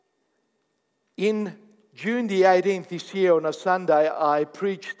In June the 18th this year on a Sunday, I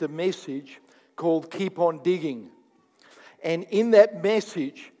preached a message called Keep On Digging. And in that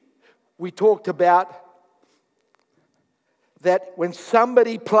message, we talked about that when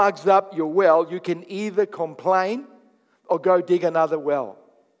somebody plugs up your well, you can either complain or go dig another well.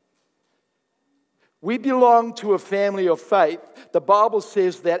 We belong to a family of faith. The Bible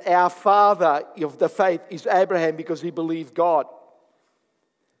says that our father of the faith is Abraham because he believed God.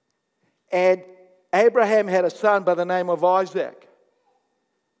 And Abraham had a son by the name of Isaac.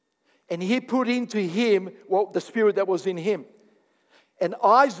 And he put into him the spirit that was in him. And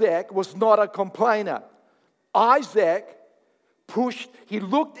Isaac was not a complainer. Isaac he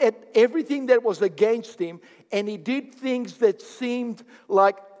looked at everything that was against him, and he did things that seemed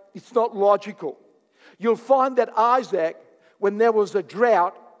like it's not logical. You'll find that Isaac, when there was a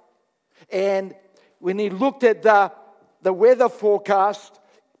drought, and when he looked at the weather forecast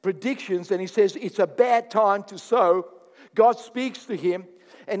predictions, and he says it's a bad time to sow, God speaks to him,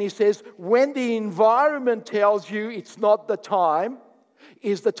 and he says, when the environment tells you it's not the time,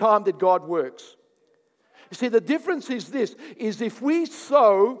 is the time that God works. You see, the difference is this, is if we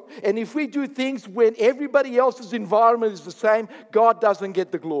sow and if we do things when everybody else's environment is the same, God doesn't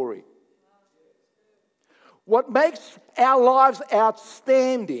get the glory. What makes our lives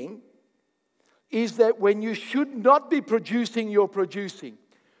outstanding is that when you should not be producing, you're producing.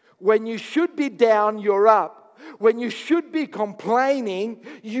 When you should be down, you're up. When you should be complaining,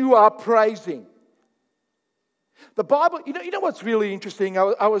 you are praising. The Bible, you know what's really interesting?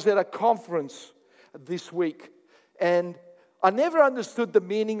 I was at a conference this week, and I never understood the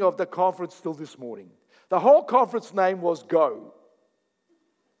meaning of the conference till this morning. The whole conference name was Go.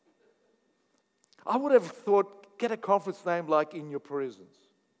 I would have thought, get a conference name like In Your Presence.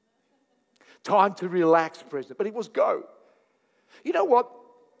 Time to relax present. But it was Go. You know what?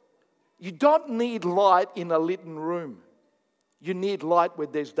 You don't need light in a lit room. You need light where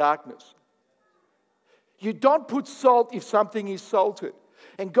there's darkness. You don't put salt if something is salted.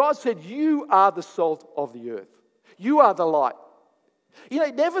 And God said, you are the salt of the earth. You are the light. You know,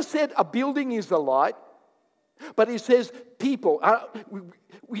 it never said a building is the light, but it says people.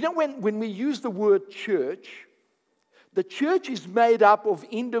 When we use the word church, the church is made up of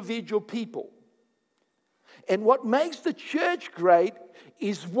individual people. And what makes the church great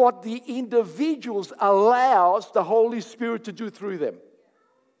is what the individuals allows the Holy Spirit to do through them.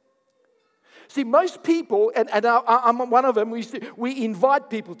 See, most people, and I'm one of them, we invite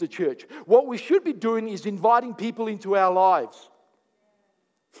people to church. What we should be doing is inviting people into our lives.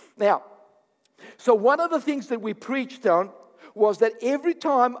 Now, so one of the things that we preached on was that every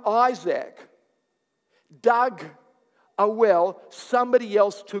time Isaac dug a well, somebody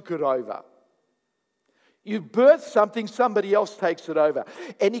else took it over. You birth something, somebody else takes it over.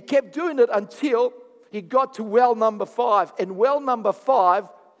 And he kept doing it until he got to well number 5. And well number 5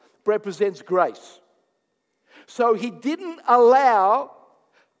 represents grace. So he didn't allow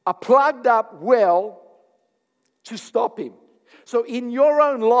a plugged up well to stop him. So in your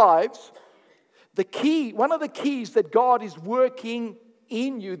own lives, one of the keys that God is working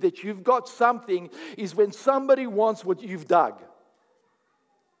in you, that you've got something, is when somebody wants what you've dug.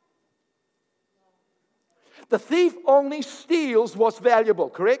 The thief only steals what's valuable,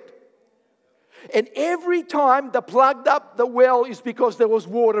 correct? And every time they plugged up the well is because there was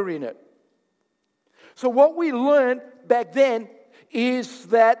water in it. So what we learned back then is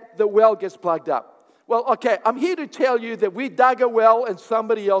that the well gets plugged up. Well, okay, I'm here to tell you that we dug a well and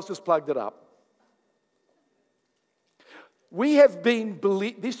somebody else has plugged it up. We have been,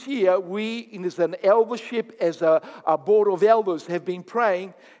 this year, as an eldership, as a board of elders, have been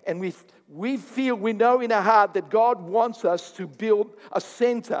praying, and we know in our heart that God wants us to build a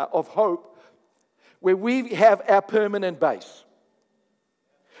center of hope where we have our permanent base.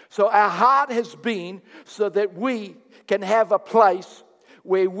 So our heart has been so that we can have a place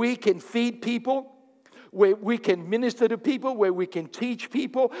where we can feed people, where we can minister to people, where we can teach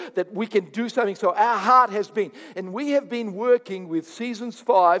people, that we can do something. So our heart has been. And we have been working with Seasons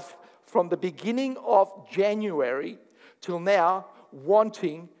 5 from the beginning of January till now,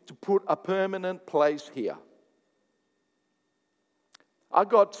 wanting to put a permanent place here. I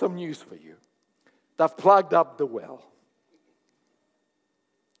got some news for you. They've plugged up the well.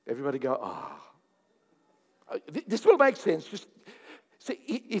 Everybody go, This will make sense. Just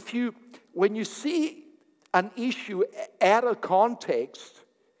see, when you see an issue out of context,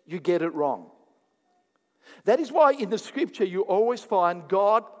 you get it wrong. That is why in the scripture you always find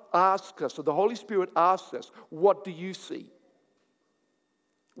God asks us, or the Holy Spirit asks us, what do you see?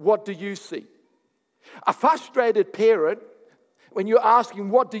 What do you see? A frustrated parent When you're asking,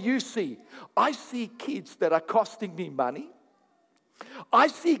 what do you see? I see kids that are costing me money. I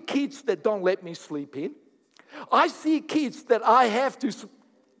see kids that don't let me sleep in. I see kids that I have to.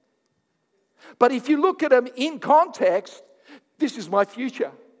 But if you look at them in context, this is my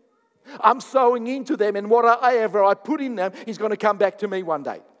future. I'm sowing into them, and whatever I put in them is going to come back to me one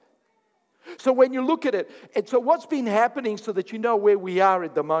day. So when you look at it, and so what's been happening, so that you know where we are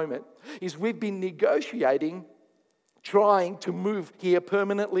at the moment, is we've been negotiating, trying to move here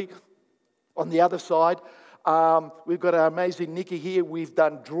permanently on the other side. We've got our amazing Nikki here. We've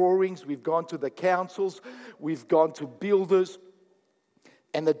done drawings. We've gone to the councils. We've gone to builders.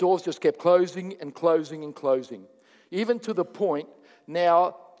 And the doors just kept closing and closing and closing. Even to the point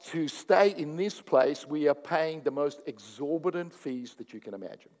now, to stay in this place, we are paying the most exorbitant fees that you can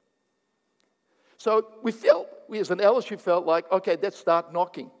imagine. So we as an eldership felt like, okay, let's start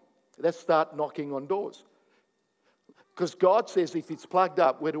knocking. Let's start knocking on doors. Because God says, if it's plugged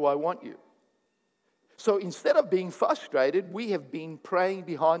up, where do I want you? So instead of being frustrated, we have been praying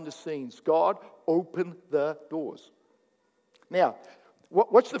behind the scenes. God, open the doors. Now,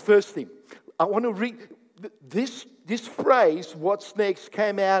 what's the first thing? I want to read this phrase, what's next,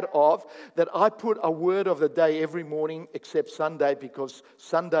 came out of that I put a word of the day every morning except Sunday, because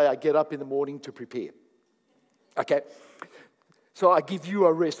Sunday I get up in the morning to prepare. Okay? So I give you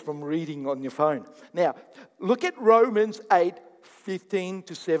a rest from reading on your phone. Now, look at Romans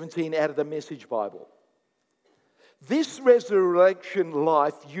 8:15-17 out of the Message Bible. This resurrection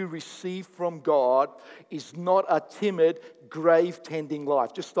life you receive from God is not a timid, grave-tending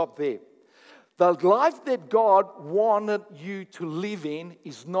life. Just stop there. The life that God wanted you to live in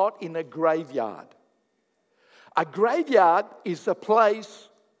is not in a graveyard. A graveyard is a place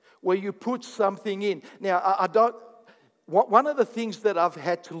where you put something in. Now, one of the things that I've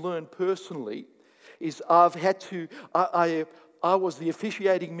had to learn personally is I was the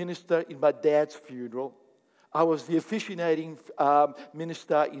officiating minister in my dad's funeral. I was the officiating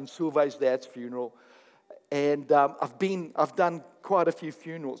minister in Sylvain's dad's funeral. And I've done quite a few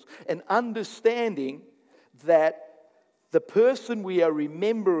funerals. And understanding that the person we are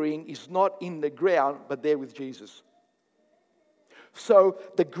remembering is not in the ground, but there with Jesus. So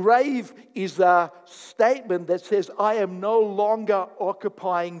the grave is a statement that says, I am no longer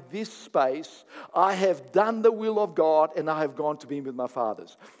occupying this space. I have done the will of God, and I have gone to be with my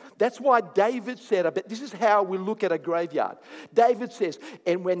fathers. That's why David said, this is how we look at a graveyard. David says,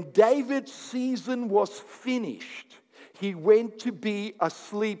 and when David's season was finished, he went to be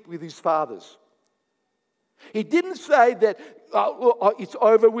asleep with his fathers. He didn't say that it's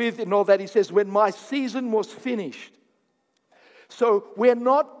over with and all that. He says, when my season was finished. So we're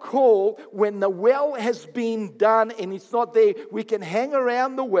not called, when the well has been done and it's not there, we can hang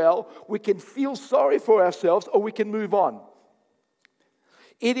around the well, we can feel sorry for ourselves, or we can move on.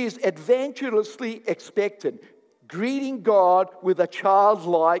 It is adventurously expectant, greeting God with a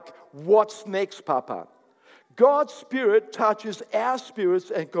childlike, what's next, Papa? God's Spirit touches our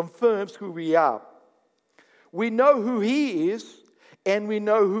spirits and confirms who we are. We know who He is, and we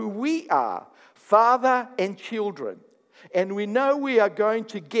know who we are, Father and children. And we know we are going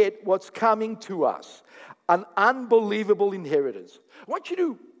to get what's coming to us, an unbelievable inheritance. I want you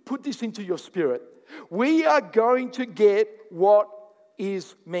to put this into your spirit. We are going to get what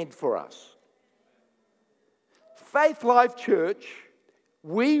is meant for us. Faith Life Church,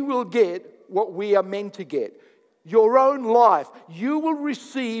 we will get what we are meant to get. Your own life, you will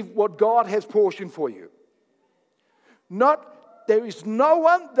receive what God has portioned for you. There is no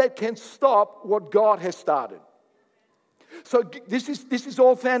one that can stop what God has started. So this is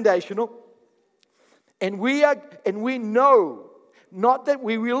all foundational, and we know, not that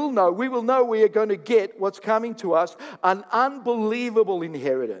we will know we are going to get what's coming to us, an unbelievable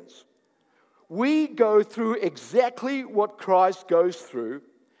inheritance. We go through exactly what Christ goes through.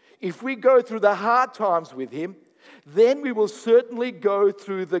 If we go through the hard times with Him, then we will certainly go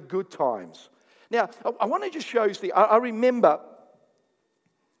through the good times. Now, I want to just show you, I remember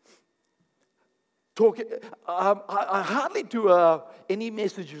talking, I hardly do any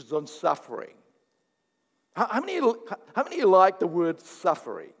messages on suffering. How many of you like the word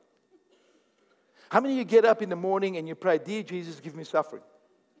suffering? How many of you get up in the morning and you pray, Dear Jesus, give me suffering?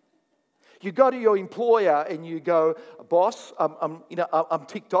 You go to your employer and you go, Boss, I'm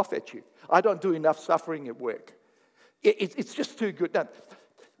ticked off at you. I don't do enough suffering at work. It's just too good. Now,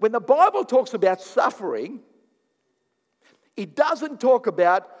 when the Bible talks about suffering, it doesn't talk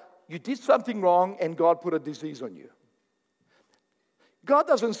about you did something wrong and God put a disease on you. God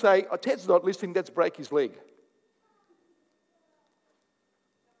doesn't say, Ted's not listening, let's break his leg.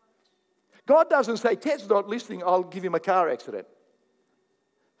 God doesn't say, Ted's not listening, I'll give him a car accident.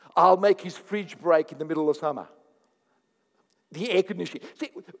 I'll make his fridge break in the middle of summer. The air conditioning. See,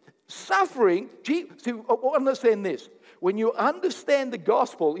 suffering, understand this. When you understand the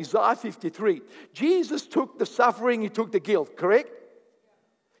gospel, Isaiah 53, Jesus took the suffering, he took the guilt, correct?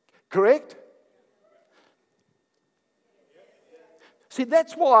 Correct? See,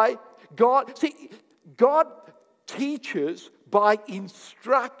 that's why God teaches by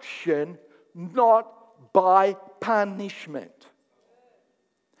instruction, not by punishment.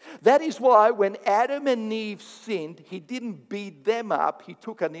 That is why when Adam and Eve sinned, he didn't beat them up. He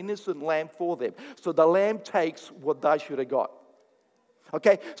took an innocent lamb for them. So the lamb takes what they should have got.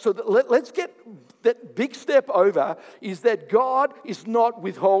 Okay, so let's get that big step over is that God is not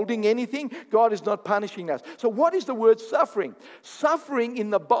withholding anything. God is not punishing us. So what is the word suffering? Suffering in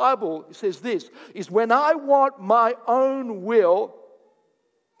the Bible says this, is when I want my own will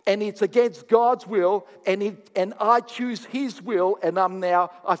and it's against God's will and I choose His will and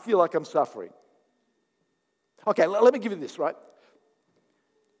I feel like I'm suffering. Okay, let me give you this, right?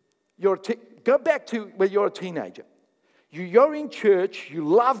 Go back to when you're a teenager. You're in church, you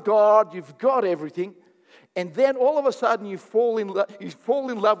love God, you've got everything, and then all of a sudden you fall in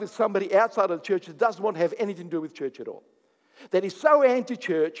love with somebody outside of the church that doesn't want to have anything to do with church at all. That is so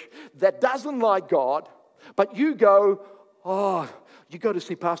anti-church, that doesn't like God, but you go, you go to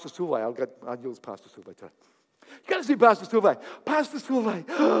see Pastor Sylvain. I'll use Pastor Sylvain today. You got to see Pastor Sylvain. Pastor Sylvain,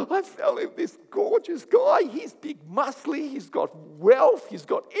 I fell in this gorgeous guy. He's big, muscly, he's got wealth, he's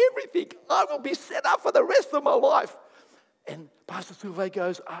got everything. I will be set up for the rest of my life. And Pastor Sylvain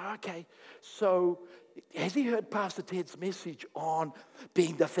goes, okay, so has he heard Pastor Ted's message on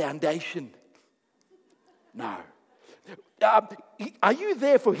being the foundation? No. Are you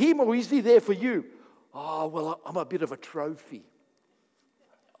there for him or is he there for you? Oh, well, I'm a bit of a trophy.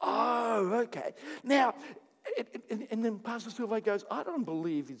 Oh, okay. Now, and then Pastor Sylvain goes, I don't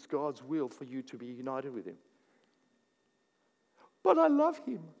believe it's God's will for you to be united with him. But I love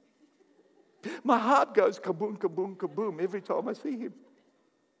him. My heart goes kaboom, kaboom, kaboom every time I see him.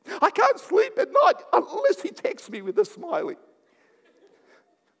 I can't sleep at night unless he texts me with a smiley.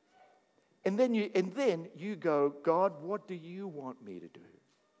 And then you go, God, what do you want me to do?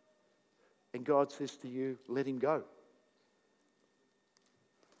 And God says to you, let him go.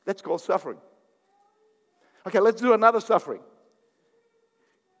 That's called suffering. Okay, let's do another suffering.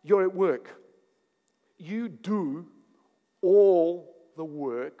 You're at work. You do all the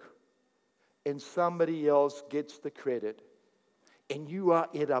work and somebody else gets the credit, and you are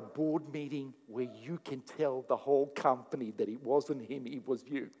at a board meeting where you can tell the whole company that it wasn't him, it was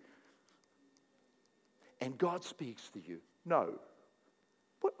you. And God speaks to you. No.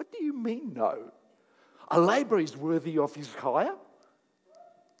 What do you mean no? A labourer is worthy of his hire.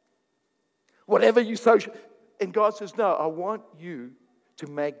 Whatever you social... And God says, no, I want you to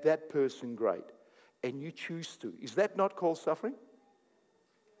make that person great. And you choose to. Is that not called suffering?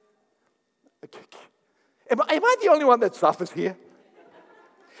 Am I the only one that suffers here?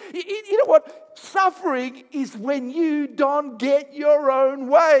 You know what? Suffering is when you don't get your own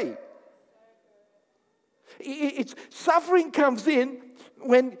way. Suffering comes in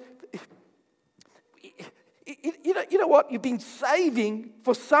when, you know what? You've been saving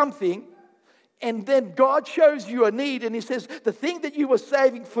for something, and then God shows you a need, and He says, the thing that you were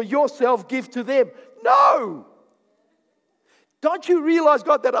saving for yourself, give to them. No! Don't you realize,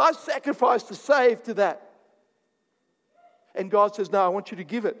 God, that I sacrificed to save to that? And God says, no, I want you to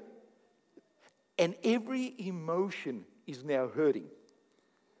give it. And every emotion is now hurting.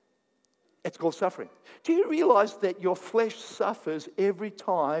 It's called suffering. Do you realize that your flesh suffers every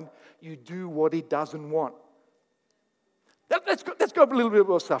time you do what it doesn't want? Let's go a little bit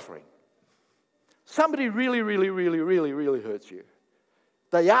more suffering. Somebody really, really, really, really, really hurts you.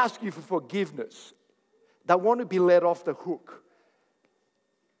 They ask you for forgiveness. They want to be let off the hook.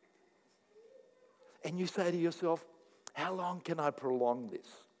 And you say to yourself, how long can I prolong this?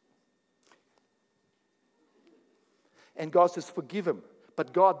 And God says, forgive them.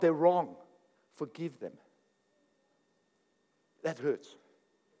 But God, they're wrong. Forgive them. That hurts.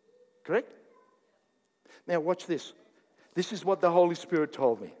 Correct? Now watch this. This is what the Holy Spirit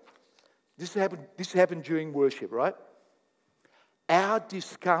told me. This happened during worship, right? Our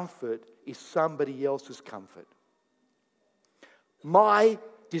discomfort is somebody else's comfort. My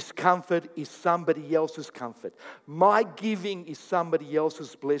discomfort is somebody else's comfort. My giving is somebody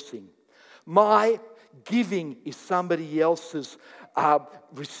else's blessing. My giving is somebody else's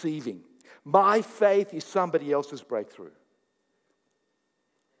receiving. My faith is somebody else's breakthrough.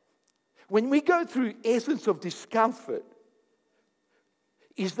 When we go through essence of discomfort,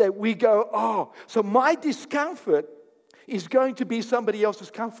 is that we go, oh, so my discomfort is going to be somebody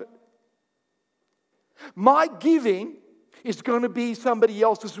else's comfort. My giving is going to be somebody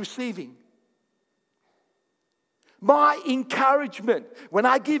else's receiving. My encouragement, when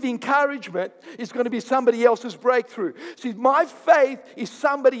I give encouragement, is going to be somebody else's breakthrough. See, my faith is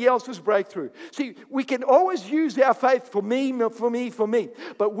somebody else's breakthrough. See, we can always use our faith for me, for me, for me.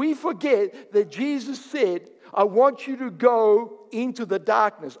 But we forget that Jesus said, I want you to go into the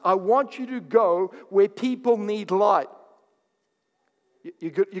darkness. I want you to go where people need light.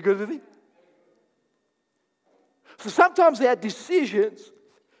 You good with me? So sometimes our decisions,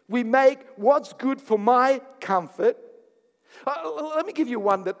 we make what's good for my comfort. Let me give you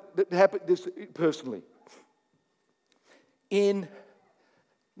one that happened this personally. In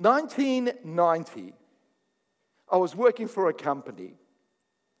 1990, I was working for a company,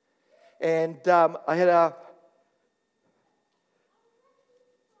 and I had a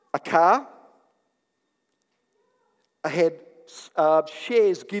car. I had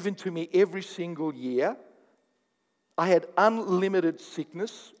shares given to me every single year. I had unlimited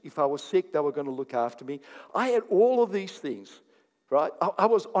sickness. If I was sick, they were going to look after me. I had all of these things, right? I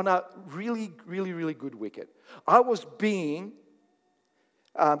was on a really, really, really good wicket. I was being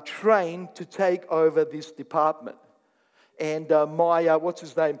trained to take over this department. And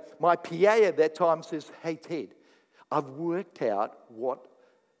my PA at that time says, hey, Ted, I've worked out what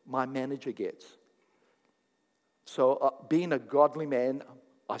my manager gets. So being a godly man,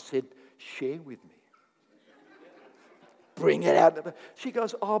 I said, share with me. Bring it out. She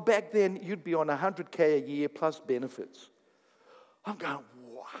goes, oh, back then you'd be on $100K a year plus benefits. I'm going,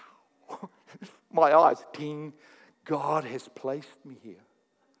 wow. My eyes, ting, God has placed me here.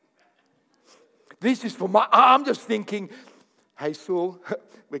 This is for I'm just thinking, hey, Saul,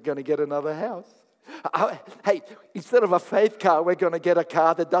 we're going to get another house. Hey, instead of a faith car, we're going to get a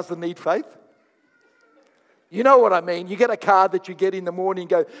car that doesn't need faith. You know what I mean? You get a car that you get in the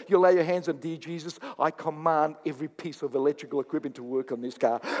morning, you lay your hands on, dear Jesus, I command every piece of electrical equipment to work on this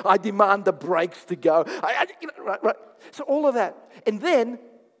car. I demand the brakes to go. Right. So all of that. And then,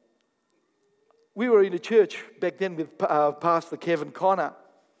 we were in a church back then with Pastor Kevin Connor.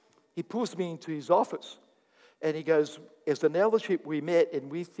 He pulls me into his office. And he goes, as an eldership we met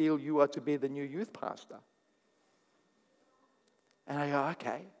and we feel you are to be the new youth pastor. And I go,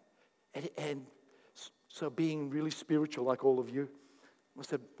 okay. And so being really spiritual like all of you, I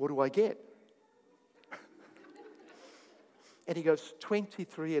said, what do I get? And he goes,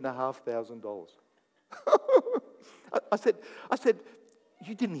 $23,500. I said,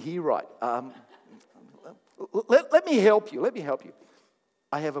 you didn't hear right. Let me help you.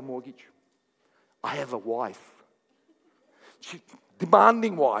 I have a mortgage. I have a wife.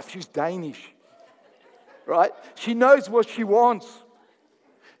 Demanding wife. She's Danish. Right? She knows what she wants.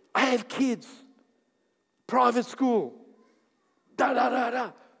 I have kids. Private school.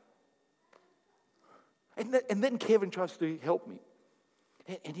 Da. And then Kevin tries to help me.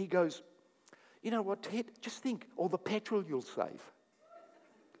 And he goes, you know what, Ted? Just think all the petrol you'll save.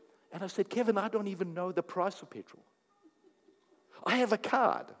 And I said, Kevin, I don't even know the price of petrol. I have a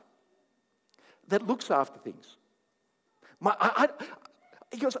card that looks after things.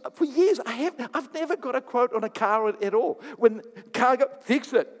 He goes, for years, I've never got a quote on a car at all. When car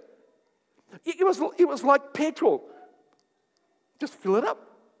fix it. It was like petrol. Just fill it up.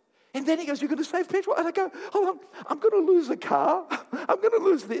 And then he goes, you're going to save petrol? And I go, hold on, I'm going to lose a car. I'm going to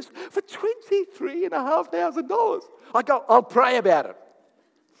lose this for $23,500. I go, I'll pray about it.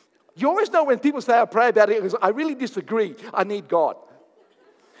 You always know when people say, I'll pray about it, because I really disagree. I need God.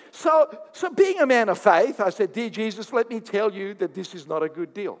 So being a man of faith, I said, dear Jesus, let me tell you that this is not a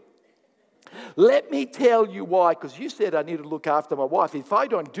good deal. Let me tell you why, because you said I need to look after my wife. If I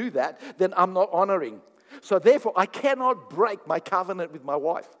don't do that, then I'm not honoring. So therefore, I cannot break my covenant with my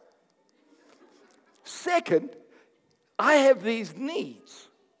wife. Second, I have these needs.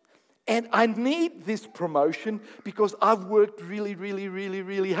 And I need this promotion because I've worked really, really, really,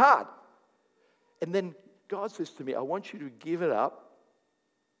 really hard. And then God says to me, I want you to give it up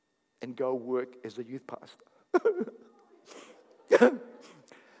and go work as a youth pastor.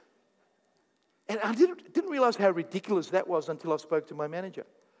 And I didn't realize how ridiculous that was until I spoke to my manager.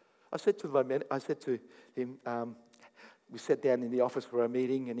 I said to him, we sat down in the office for a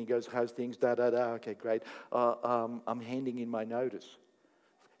meeting, and he goes, how's things? Okay, great. I'm handing in my notice.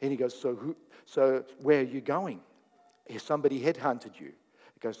 And he goes, so where are you going? Has somebody headhunted you?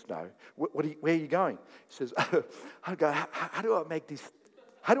 He goes, no. Where are you going? He says, I go, how do I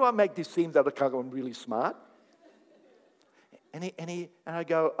make this seem that I'm really smart? And I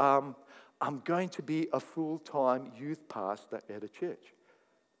go, I'm going to be a full-time youth pastor at a church.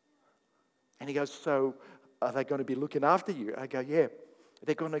 And he goes, so are they going to be looking after you? I go, yeah.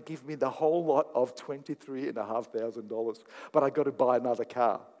 They're going to give me the whole lot of $23,500, but I got to buy another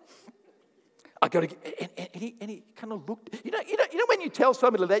car. I got to, and he kind of looked. You know when you tell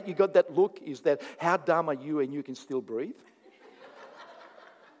somebody that you got that look, is that how dumb are you and you can still breathe?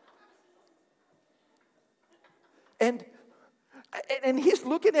 And he's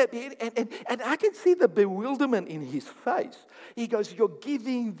looking at me, and I can see the bewilderment in his face. He goes, "You're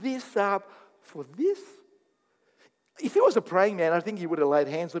giving this up for this?" If he was a praying man, I think he would have laid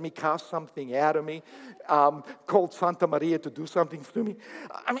hands on me, cast something out of me, called Santa Maria to do something to me.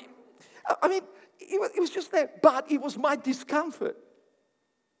 I mean, it was just that. But it was my discomfort.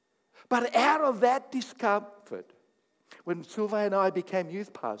 But out of that discomfort, when Silva and I became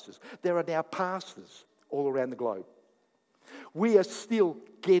youth pastors, there are now pastors all around the globe. We are still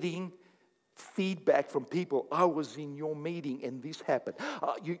getting feedback from people. I was in your meeting and this happened.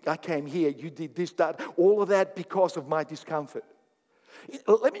 I came here, you did this, that. All of that because of my discomfort.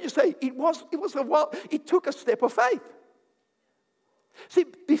 Let me just say, it was a while. It took a step of faith. See,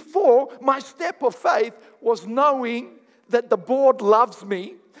 before, my step of faith was knowing that the board loves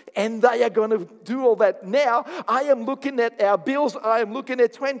me and they are going to do all that. Now, I am looking at our bills. I am looking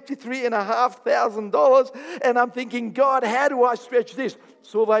at $23,500 and I'm thinking, God, how do I stretch this?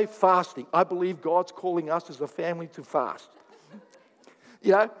 So fasting. I believe God's calling us as a family to fast.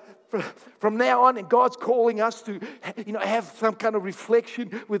 You know, from now on, and God's calling us to, have some kind of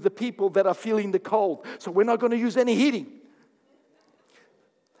reflection with the people that are feeling the cold. So we're not going to use any heating.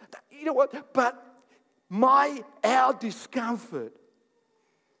 You know what? But our discomfort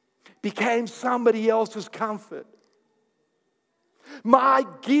became somebody else's comfort. My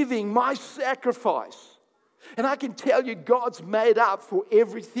giving, my sacrifice. And I can tell you, God's made up for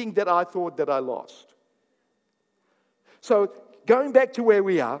everything that I thought that I lost. So going back to where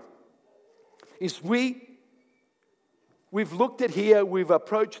we are, is we've looked at here, we've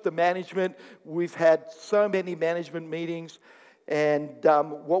approached the management, we've had so many management meetings, and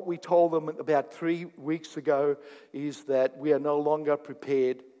what we told them about 3 weeks ago is that we are no longer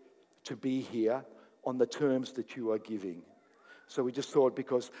prepared to be here on the terms that you are giving. So we just thought,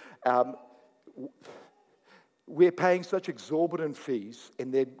 because we're paying such exorbitant fees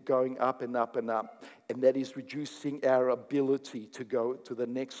and they're going up and up and up, and that is reducing our ability to go to the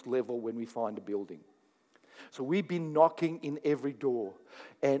next level when we find a building. So we've been knocking in every door,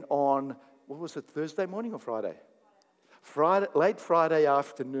 and on, what was it, Thursday morning or Friday? Late Friday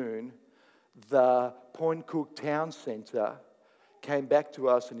afternoon, the Point Cook Town Centre came back to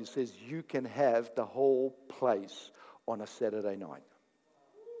us and he says, you can have the whole place on a Saturday night.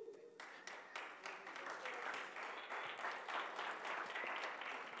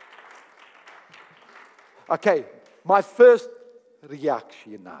 Okay, my first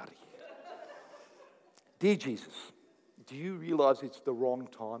reactionary. Dear Jesus, do you realize it's the wrong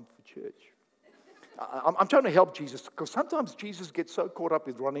time for church? I'm trying to help Jesus, because sometimes Jesus gets so caught up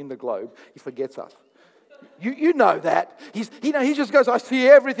with running the globe, he forgets us. You know that. He just goes, I see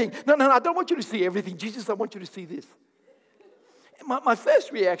everything. No, I don't want you to see everything. Jesus, I want you to see this. My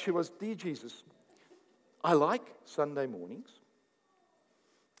first reaction was, dear Jesus, I like Sunday mornings.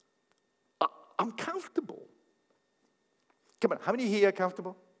 I'm comfortable. Come on, how many here are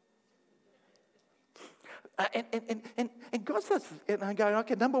comfortable? And God says, and I go,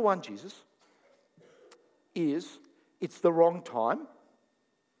 okay, number one, Jesus, it's the wrong time.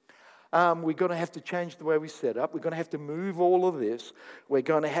 We're going to have to change the way we set up. We're going to have to move all of this. We're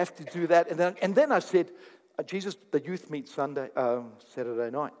going to have to do that. And then I said, Jesus, the youth meet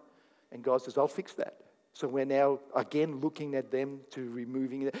Saturday night. And God says, I'll fix that. So we're now, again, looking at them to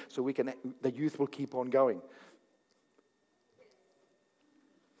removing it so the youth will keep on going.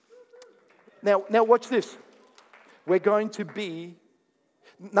 Now watch this. We're going to be,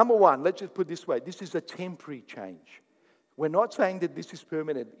 number one, let's just put it this way. This is a temporary change. We're not saying that this is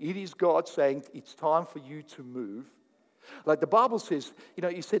permanent. It is God saying it's time for you to move. Like the Bible says,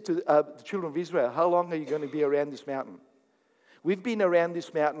 he said to the children of Israel, how long are you going to be around this mountain? We've been around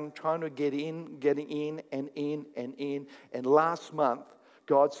this mountain trying to getting in. And last month,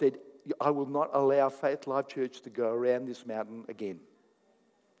 God said, I will not allow Faith Life Church to go around this mountain again.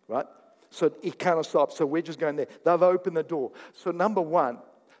 Right? So it kind of stopped. So we're just going there. They've opened the door. So number one,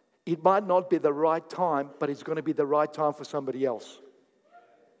 it might not be the right time, but it's going to be the right time for somebody else.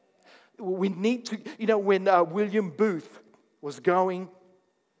 We need to, when William Booth was going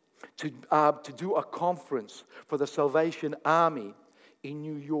to do a conference for the Salvation Army in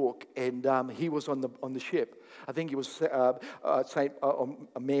New York, and he was on the ship. I think it was St.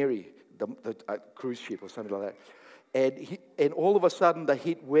 Mary, the cruise ship or something like that. And all of a sudden they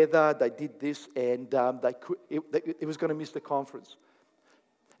hit weather, they did this, and it was going to miss the conference.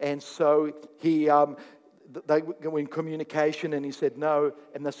 And so they were in communication, and he said no.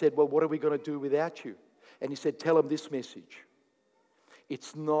 And they said, well, what are we going to do without you? And he said, tell them this message.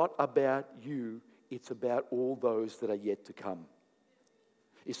 It's not about you, it's about all those that are yet to come.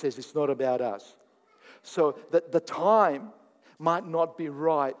 He says it's not about us. So the time might not be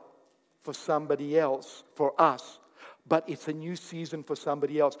right for somebody else, for us, but it's a new season for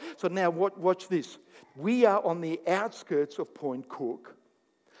somebody else. So now watch this. We are on the outskirts of Point Cook,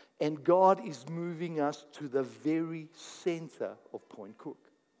 and God is moving us to the very center of Point Cook.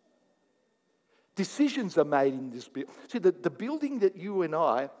 Decisions are made in this building. See, the building that you and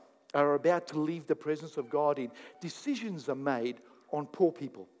I are about to leave the presence of God in, decisions are made on poor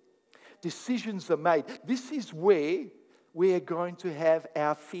people. Decisions are made. This is where we are going to have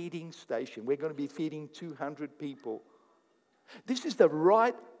our feeding station. We're going to be feeding 200 people. This is the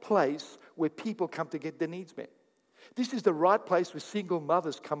right place where people come to get their needs met. This is the right place where single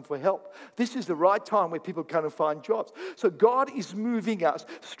mothers come for help. This is the right time where people come and find jobs. So God is moving us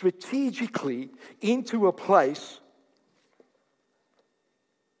strategically into a place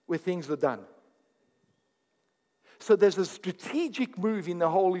where things are done. So there's a strategic move in the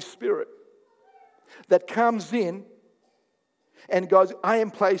Holy Spirit that comes in and goes, I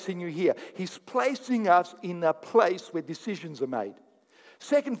am placing you here. He's placing us in a place where decisions are made.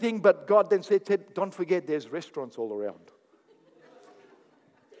 Second thing, but God then said, don't forget there's restaurants all around.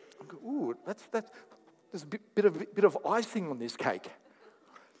 I go, ooh, there's a bit of icing on this cake.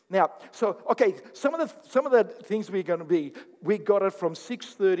 Now, so, okay, some of the things we're going to be, we got it from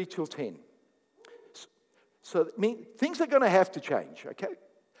 6:30 till 10. So, I mean, things are going to have to change, okay?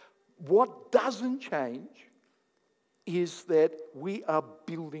 What doesn't change is that we are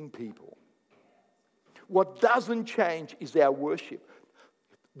building people. What doesn't change is our worship.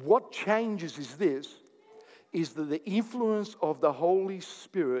 What changes is that the influence of the Holy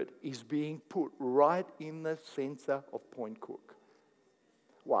Spirit is being put right in the center of Point Cook.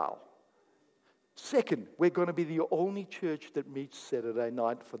 Wow. Second, we're going to be the only church that meets Saturday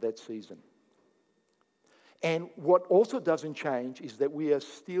night for that season. And what also doesn't change is that we are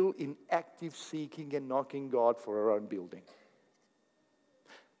still in active seeking and knocking God for our own building.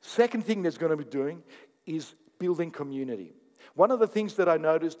 Second thing that's going to be doing is building community. One of the things that I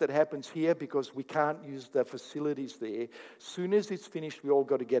noticed that happens here, because we can't use the facilities there, as soon as it's finished, we all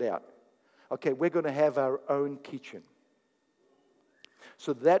got to get out. Okay, we're going to have our own kitchen.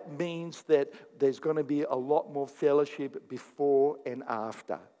 So that means that there's going to be a lot more fellowship before and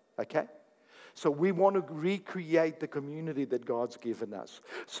after. Okay? So we want to recreate the community that God's given us.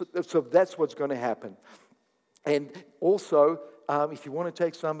 So that's what's going to happen. And also, if you want to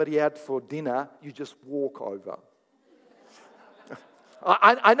take somebody out for dinner, you just walk over.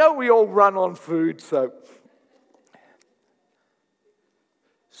 I know we all run on food, so.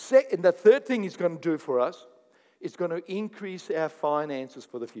 And the third thing he's going to do for us is going to increase our finances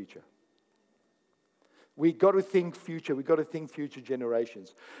for the future. We've got to think future. We've got to think future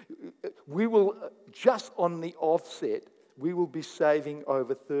generations. We will, just on the offset, we will be saving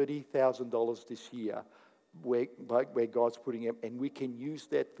over $30,000 this year where God's putting it, and we can use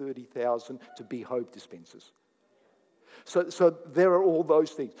that $30,000 to be hope dispensers. So there are all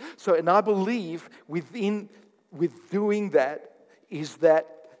those things. So, and I believe with doing that is that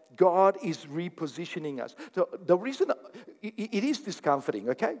God is repositioning us. So the reason it is discomforting,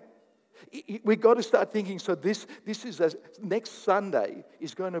 okay? We've got to start thinking, so this is next Sunday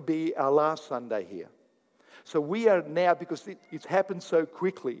is going to be our last Sunday here. So we are now, because it's happened so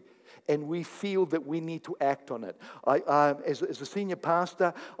quickly, and we feel that we need to act on it. As a senior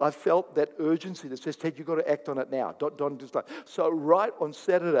pastor, I felt that urgency that says, Ted, you've got to act on it now. Don't just like. So right on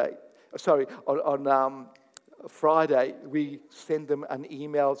on Friday, we send them an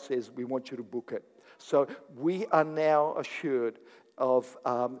email that says, we want you to book it. So we are now assured of,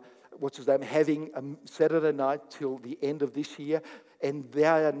 having a Saturday night till the end of this year, and they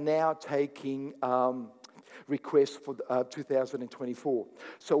are now taking requests for 2024.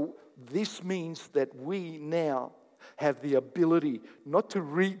 So this means that we now have the ability not to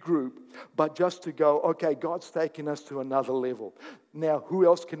regroup, but just to go, okay, God's taken us to another level. Now, who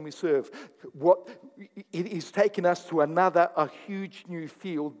else can we serve? It is taking us to a huge new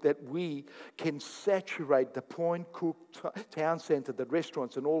field that we can saturate the Point Cook town centre, the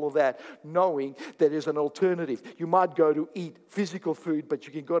restaurants and all of that, knowing that there's an alternative. You might go to eat physical food, but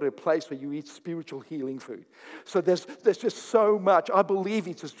you can go to a place where you eat spiritual healing food. So there's just so much. I believe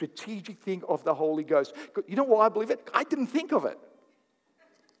it's a strategic thing of the Holy Ghost. You know why I believe it? I didn't think of it.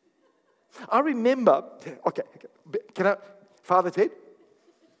 I remember, can I, Father Ted?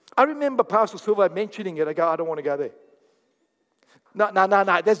 I remember Pastor Silva mentioning it. I go, I don't want to go there.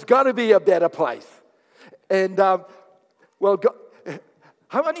 No. There's got to be a better place. And, God,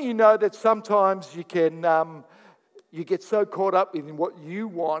 how many of you know that sometimes you can, you get so caught up in what you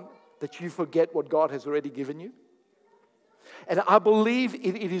want that you forget what God has already given you? And I believe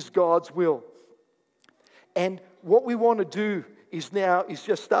it is God's will. And what we want to do is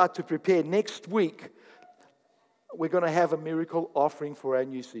just start to prepare. Next week, we're going to have a miracle offering for our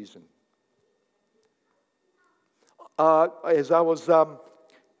new season. As I was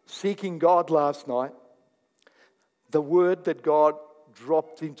seeking God last night, the word that God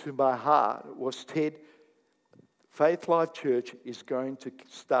dropped into my heart was, Ted, Faith Life Church is going to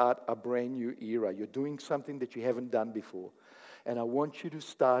start a brand new era. You're doing something that you haven't done before. And I want you to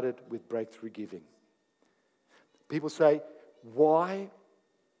start it with breakthrough giving. People say, why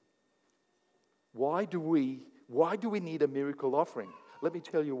do we need a miracle offering? Let me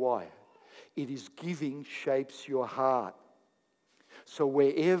tell you why. It is giving shapes your heart. So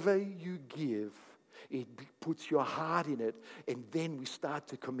wherever you give, it puts your heart in it, and then we start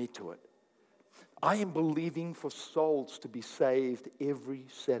to commit to it. I am believing for souls to be saved every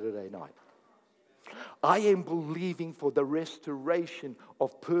Saturday night. I am believing for the restoration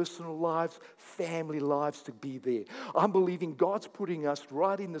of personal lives, family lives to be there. I'm believing God's putting us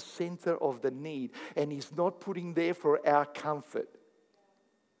right in the center of the need, and He's not putting there for our comfort.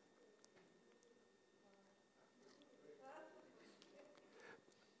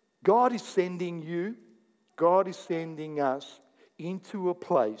 God is sending you, God is sending us into a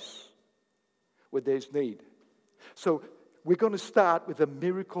place where there's need. So we're going to start with a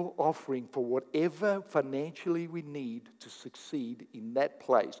miracle offering for whatever financially we need to succeed in that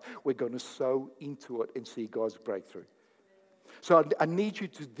place. We're going to sow into it and see God's breakthrough. So I need you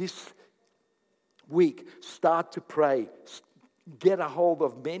to this week start to pray. Get a hold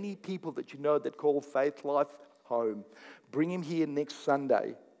of many people that you know that call Faith Life home. Bring them here next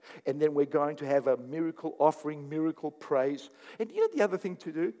Sunday. And then we're going to have a miracle offering, miracle praise. And you know the other thing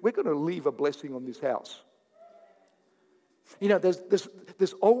to do? We're going to leave a blessing on this house. You know,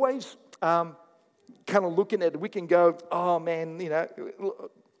 there's always kind of looking at it. We can go, oh man, you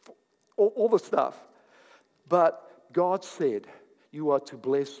know, all the stuff. But God said, you are to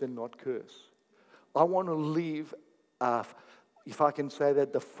bless and not curse. I want to leave, if I can say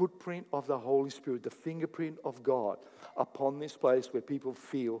that, the footprint of the Holy Spirit, the fingerprint of God upon this place where people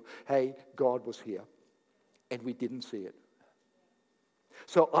feel, hey, God was here. And we didn't see it.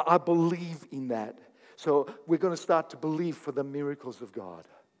 So I believe in that. So we're going to start to believe for the miracles of God.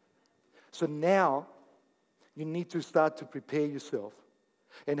 So now you need to start to prepare yourself.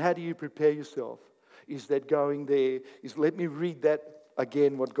 And how do you prepare yourself? Is that going there? Let me read that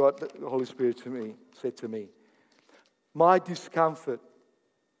again, what God, the Holy Spirit said to me. My discomfort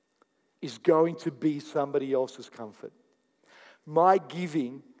is going to be somebody else's comfort. My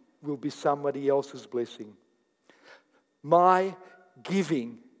giving will be somebody else's blessing. My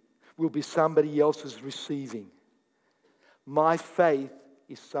giving will be somebody else's receiving. My faith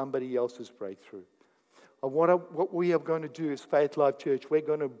is somebody else's breakthrough. And what we are going to do as Faith Life Church, we're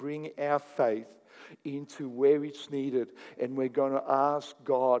going to bring our faith into where it's needed, and we're going to ask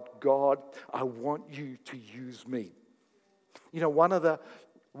God, I want you to use me. You know, one of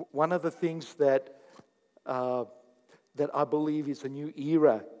the things that I believe is a new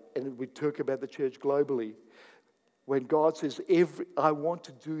era, and we talk about the church globally, when God says, I want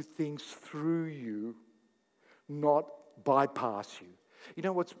to do things through you, not bypass you. You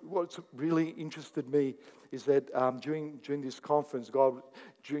know what's really interested me is that during this conference,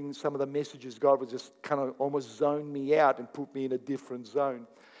 during some of the messages, God would just kind of almost zone me out and put me in a different zone.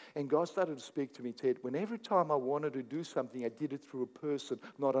 And God started to speak to me, Ted, when every time I wanted to do something, I did it through a person,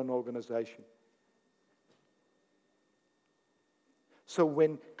 not an organization. So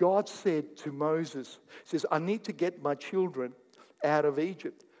when God said to Moses, he says, I need to get my children out of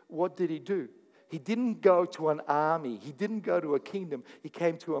Egypt. What did he do? He didn't go to an army. He didn't go to a kingdom. He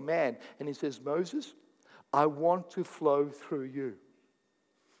came to a man. And he says, Moses, I want to flow through you.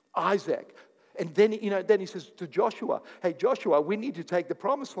 Isaac. And then he says to Joshua, hey, Joshua, we need to take the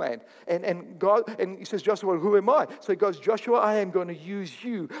promised land. And he says, Joshua, who am I? So he goes, Joshua, I am going to use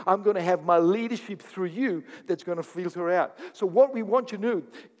you. I'm going to have my leadership through you that's going to filter out. So what we want you to know,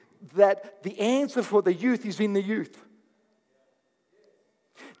 that the answer for the youth is in the youth.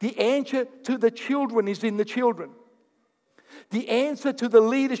 The answer to the children is in the children. The answer to the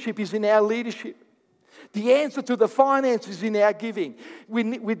leadership is in our leadership. The answer to the finances in our giving.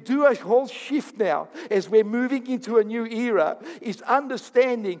 We do a whole shift now as we're moving into a new era, is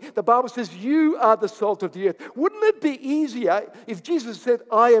understanding. The Bible says you are the salt of the earth. Wouldn't it be easier if Jesus said,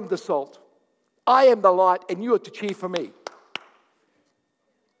 I am the salt, I am the light, and you are to cheer for me?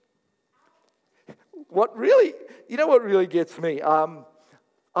 What really gets me?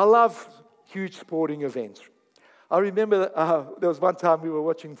 I love huge sporting events. I remember there was one time we were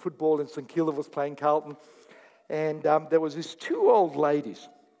watching football and St Kilda was playing Carlton, and there was these two old ladies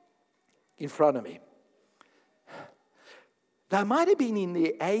in front of me. They might have been in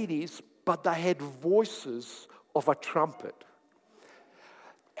their 80s, but they had voices of a trumpet.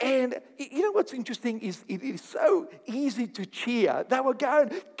 And you know what's interesting is it is so easy to cheer. They were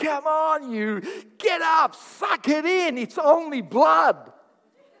going, come on you, get up, suck it in, it's only blood.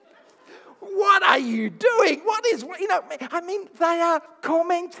 What are you doing? They are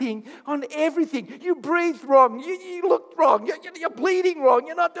commenting on everything. You breathe wrong. You look wrong. You're bleeding wrong.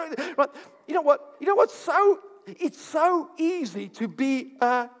 You're not doing it right. You know what? It's so easy to be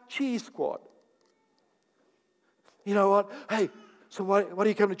a cheer squad. You know what? Hey, so why do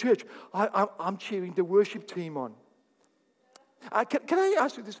you come to church? I'm cheering the worship team on. Can I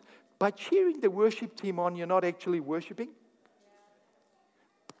ask you this? By cheering the worship team on, you're not actually worshiping?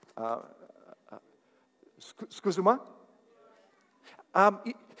 Scusama?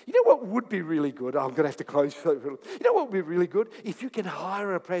 You know what would be really good? I'm going to have to close. You know what would be really good? If you can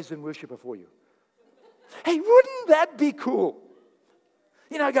hire a praise and worshiper for you. Hey, wouldn't that be cool?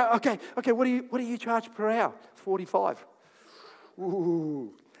 You know, go, okay, what do you charge per hour? 45.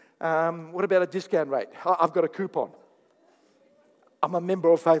 Ooh. What about a discount rate? I've got a coupon. I'm a member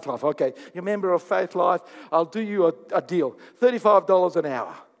of Faith Life. Okay, you're a member of Faith Life. I'll do you a deal. $35 an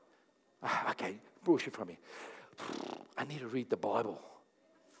hour. Okay, bullshit from me. I need to read the Bible.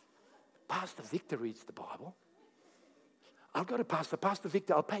 Pastor Victor reads the Bible. I've got to Pastor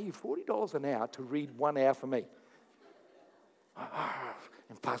Victor, I'll pay you $40 an hour to read 1 hour for me.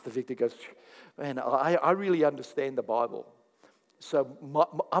 And Pastor Victor goes, man, I really understand the Bible. So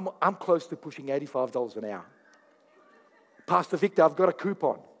I'm close to pushing $85 an hour. Pastor Victor, I've got a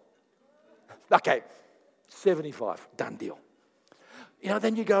coupon. Okay, 75, done deal. You know,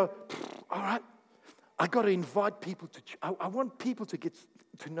 then you go, all right, I got to invite people to, I want people to get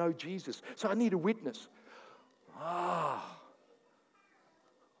to know Jesus. So I need a witness. I'll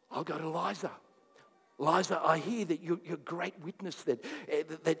go to Liza. Liza, I hear that you're a great witness, that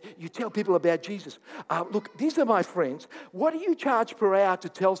you tell people about Jesus. Look, these are my friends. What do you charge per hour to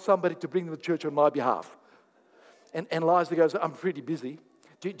tell somebody to bring them to church on my behalf? And Liza goes, I'm pretty busy.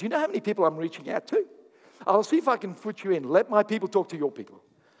 Do you know how many people I'm reaching out to? I'll see if I can put you in. Let my people talk to your people.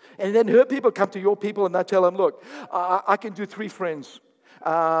 And then her people come to your people and they tell them, look, I can do 3 friends.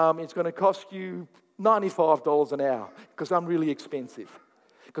 It's going to cost you $95 an hour because I'm really expensive,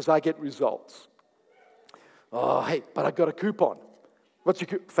 because I get results. Oh, hey, but I got a coupon. What's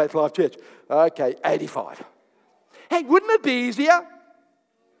your Faith Life Church? Okay, 85. Hey, wouldn't it be easier?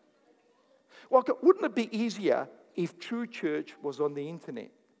 Well, wouldn't it be easier if True Church was on the internet?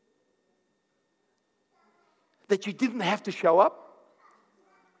 That you didn't have to show up?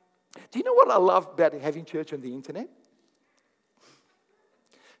 Do you know what I love about having church on the internet?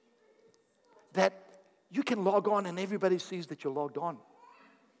 That you can log on and everybody sees that you're logged on.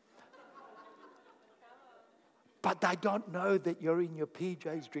 But they don't know that you're in your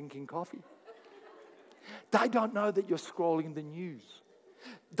PJs drinking coffee. They don't know that you're scrolling the news.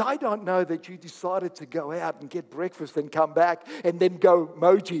 They don't know that you decided to go out and get breakfast and come back and then go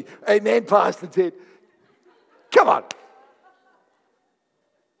Moji. And then Pastor said, come on.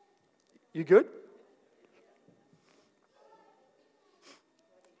 You good?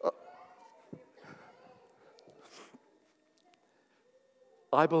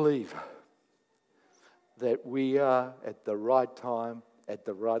 I believe that we are at the right time, at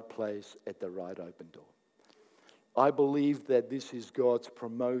the right place, at the right open door. I believe that this is God's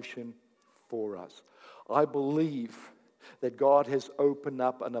promotion for us. I believe that God has opened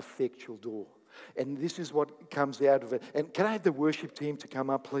up an effectual door. And this is what comes out of it. And can I have the worship team to come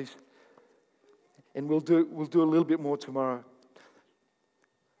up, please? And we'll do a little bit more tomorrow.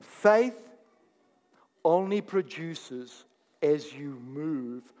 Faith only produces as you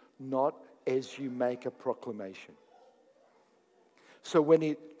move, not as you make a proclamation. So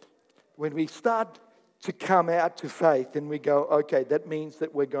when we start to come out to faith and we go, okay, that means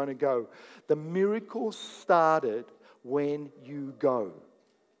that we're going to go. The miracle started when you go.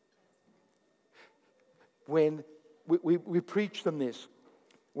 When we preached on this,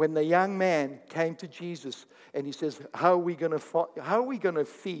 when the young man came to Jesus and he says, how are we going to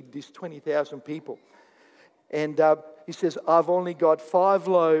feed these 20,000 people? And he says, I've only got 5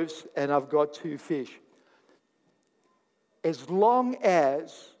 loaves and I've got 2 fish. As long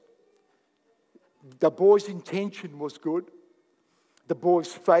as the boy's intention was good, the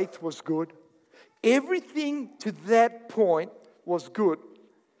boy's faith was good, everything to that point was good.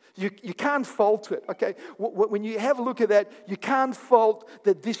 You can't fault it, okay? When you have a look at that, you can't fault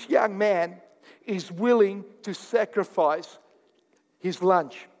that this young man is willing to sacrifice his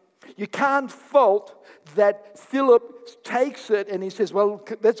lunch. You can't fault that Philip takes it and he says, well,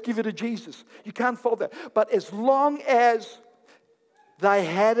 let's give it to Jesus. You can't fault that. But as long as they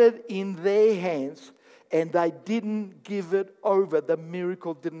had it in their hands and they didn't give it over, the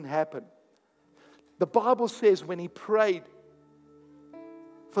miracle didn't happen. The Bible says when he prayed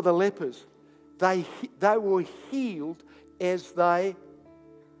for the lepers, they were healed as they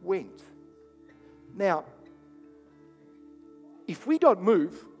went. Now, if we don't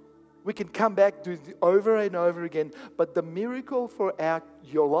move, we can come back to it over and over again. But the miracle for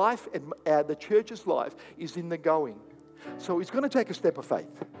your life and the church's life is in the going. So it's going to take a step of faith.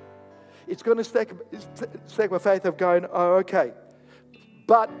 It's going to take a step of faith of going, oh, okay.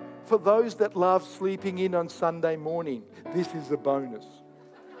 But for those that love sleeping in on Sunday morning, this is a bonus.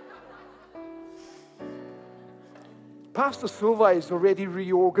 Pastor Silva has already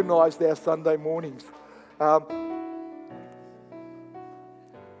reorganized our Sunday mornings.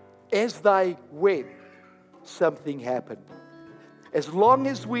 As they went, something happened. As long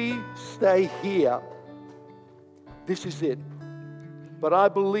as we stay here, this is it. But I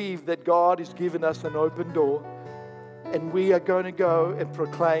believe that God has given us an open door, and we are going to go and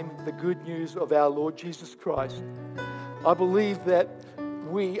proclaim the good news of our Lord Jesus Christ. I believe that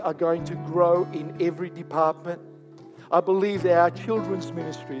we are going to grow in every department. I believe that our children's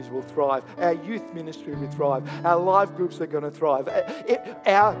ministries will thrive. Our youth ministry will thrive. Our life groups are going to thrive.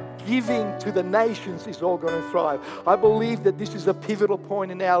 Our giving to the nations is all going to thrive. I believe that this is a pivotal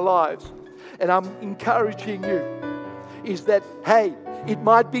point in our lives. And I'm encouraging you, is that, hey, it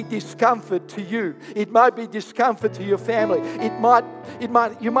might be discomfort to you. It might be discomfort to your family.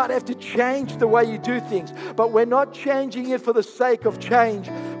 You might have to change the way you do things. But we're not changing it for the sake of change.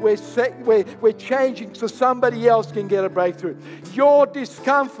 We're changing so somebody else can get a breakthrough. Your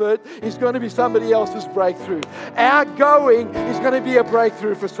discomfort is going to be somebody else's breakthrough. Our going is going to be a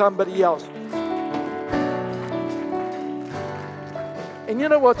breakthrough for somebody else. And you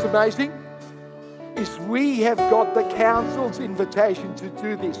know what's amazing? Is we have got the council's invitation to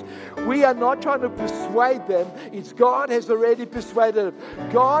do this. We are not trying to persuade them. It's God has already persuaded them.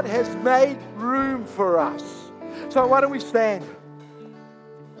 God has made room for us. So why don't we stand?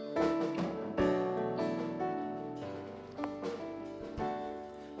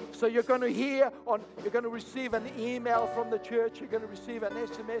 So you're going to receive an email from the church. You're going to receive an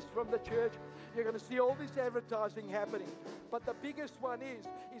SMS from the church. You're going to see all this advertising happening. But the biggest one is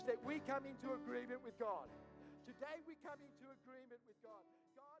that we come into agreement with God. Today we come into agreement with God.